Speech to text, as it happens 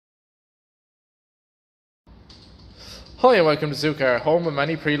Hi and welcome to ZuCar, home of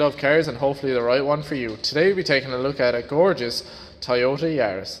many pre-loved cars and hopefully the right one for you. Today we'll be taking a look at a gorgeous Toyota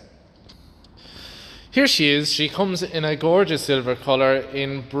Yaris. Here she is. She comes in a gorgeous silver colour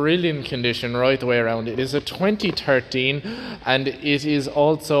in brilliant condition right the way around. It is a 2013 and it is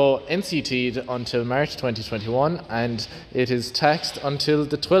also NCT'd until March 2021 and it is taxed until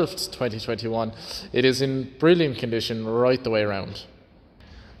the 12th 2021. It is in brilliant condition right the way around.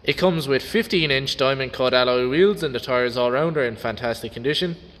 It comes with 15-inch diamond cut alloy wheels and the tyres all round are in fantastic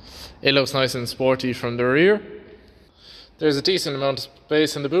condition. It looks nice and sporty from the rear. There's a decent amount of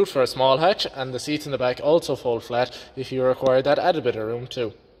space in the boot for a small hatch, and the seats in the back also fold flat if you require that added bit of room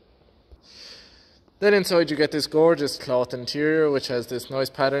too. Then inside you get this gorgeous cloth interior which has this nice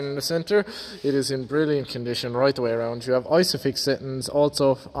pattern in the centre. It is in brilliant condition right the way around. You have Isofix settings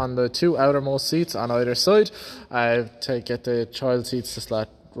also on the two outermost seats on either side to get the child seats to slot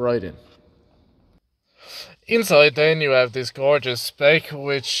right in. Inside then you have this gorgeous spec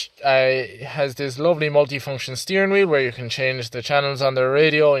which has this lovely multifunction steering wheel where you can change the channels on the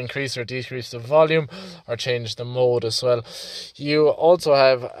radio, increase or decrease the volume or change the mode as well. You also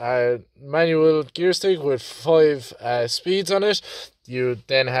have a manual gear stick with 5 speeds on it. You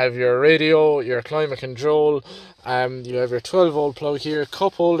then have your radio, your climate control, you have your 12-volt plug here,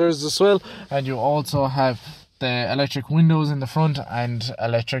 cup holders as well, and you also have the electric windows in the front and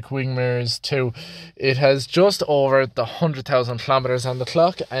electric wing mirrors too. It has just over the 100,000 kilometers on the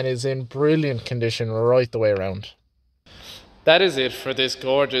clock and is in brilliant condition right the way around. That is it for this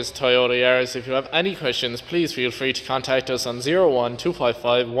gorgeous Toyota Yaris. If you have any questions, please feel free to contact us on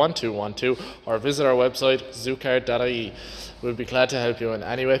 01255 or visit our website zucar.ie. We'll be glad to help you in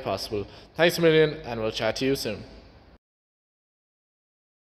any way possible. Thanks a million and we'll chat to you soon.